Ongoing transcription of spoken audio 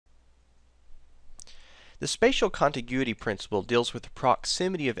The spatial contiguity principle deals with the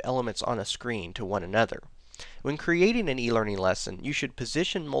proximity of elements on a screen to one another. When creating an e-learning lesson, you should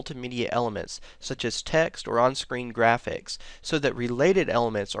position multimedia elements such as text or on-screen graphics so that related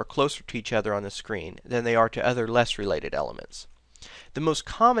elements are closer to each other on the screen than they are to other less related elements. The most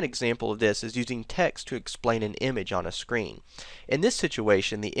common example of this is using text to explain an image on a screen. In this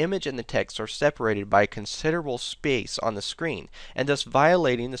situation, the image and the text are separated by a considerable space on the screen, and thus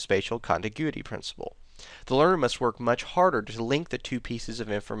violating the spatial contiguity principle. The learner must work much harder to link the two pieces of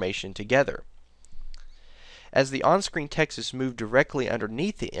information together. As the on-screen text is moved directly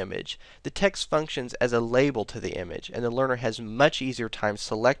underneath the image, the text functions as a label to the image, and the learner has much easier time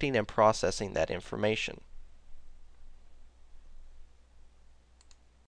selecting and processing that information.